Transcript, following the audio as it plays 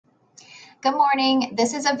Good morning.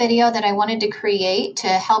 This is a video that I wanted to create to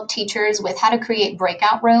help teachers with how to create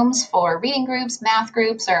breakout rooms for reading groups, math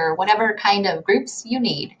groups, or whatever kind of groups you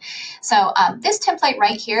need. So this template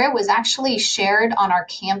right here was actually shared on our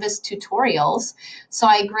Canvas tutorials. So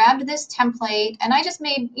I grabbed this template and I just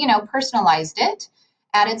made, personalized it,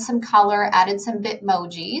 added some color, added some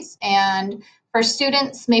Bitmojis, and for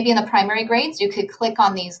students, maybe in the primary grades, you could click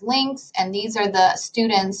on these links, and these are the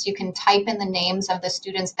students. You can type in the names of the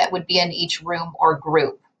students that would be in each room or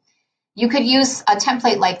group. You could use a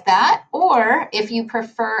template like that, or if you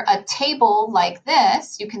prefer a table like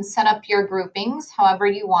this, you can set up your groupings however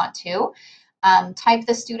you want to. Type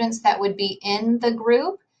the students that would be in the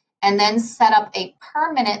group, and then set up a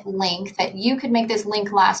permanent link that you could make this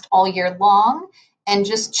link last all year long, and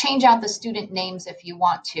just change out the student names if you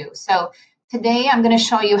want to. So today, I'm going to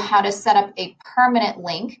show you how to set up a permanent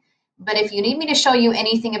link, but if you need me to show you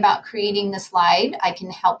anything about creating the slide, I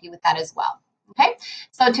can help you with that as well. Okay,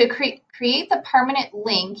 so to create the permanent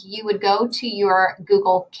link, you would go to your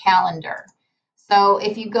Google Calendar. So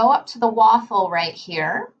if you go up to the waffle right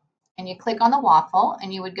here, and you click on the waffle,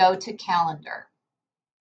 and you would go to Calendar.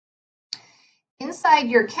 Inside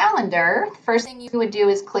your calendar, first thing you would do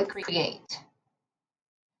is click Create.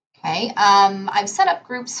 Okay, I've set up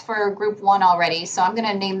groups for group 1 already, so I'm going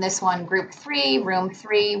to name this one group 3, room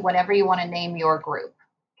 3, whatever you want to name your group.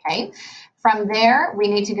 Okay, from there, we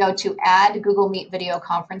need to go to Add Google Meet Video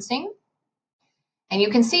Conferencing. And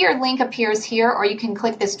you can see your link appears here, or you can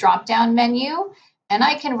click this drop-down menu, and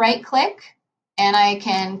I can right-click, and I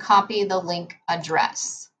can copy the link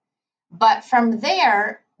address. But from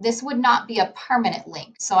there, this would not be a permanent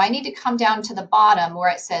link, so I need to come down to the bottom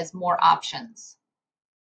where it says More Options.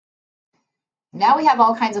 Now we have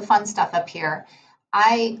all kinds of fun stuff up here.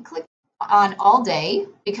 I clicked on all day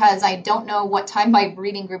because I don't know what time my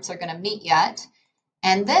reading groups are going to meet yet.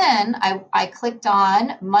 And then I clicked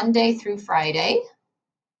on Monday through Friday.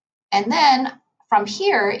 And then from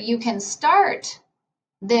here, you can start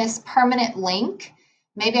this permanent link.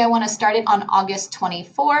 Maybe I want to start it on August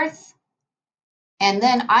 24th. And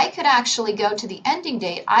then I could actually go to the ending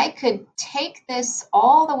date. I could take this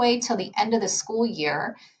all the way till the end of the school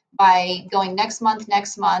year by going next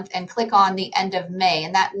month, and click on the end of May,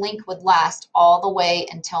 and that link would last all the way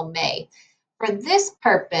until May. For this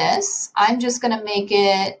purpose, I'm just going to make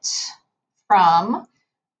it from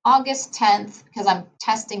August 10th, because I'm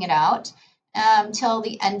testing it out, till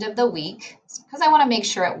the end of the week, because I want to make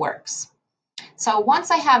sure it works. So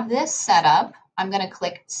once I have this set up, I'm going to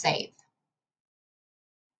click Save.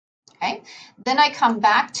 Okay, then I come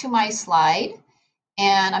back to my slide,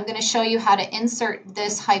 and I'm going to show you how to insert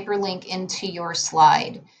this hyperlink into your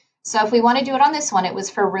slide. So if we want to do it on this one, it was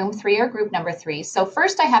for room 3 or group number 3. So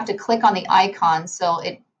first I have to click on the icon so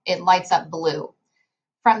it lights up blue.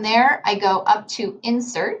 From there, I go up to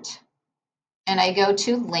Insert, and I go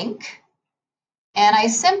to Link, and I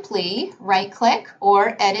simply right-click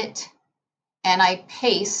or edit, and I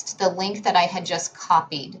paste the link that I had just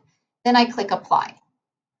copied. Then I click Apply.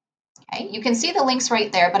 Okay, you can see the links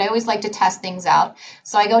right there, but I always like to test things out.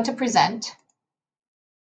 So I go to Present.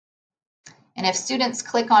 And if students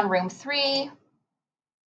click on room 3,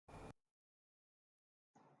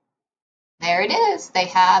 there it is. They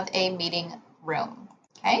have a meeting room.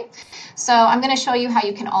 Okay, so I'm going to show you how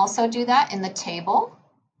you can also do that in the table.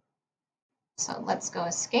 So let's go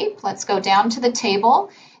Escape. Let's go down to the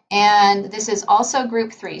table. And this is also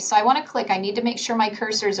group 3. So I want to click. I need to make sure my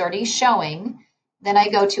cursor is already showing. Then I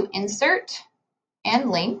go to Insert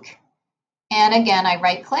and Link, and again I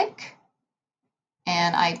right-click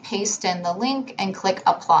and I paste in the link and click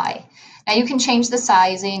Apply. Now you can change the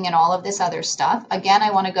sizing and all of this other stuff. Again,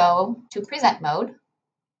 I want to go to Present mode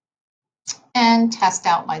and test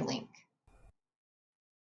out my link.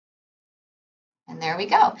 And there we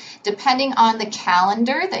go. Depending on the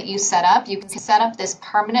calendar that you set up, you can set up this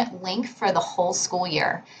permanent link for the whole school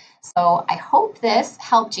year. So I hope this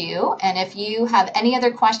helped you, and if you have any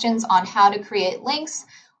other questions on how to create links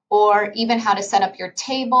or even how to set up your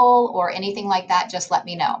table or anything like that, just let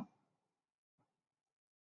me know.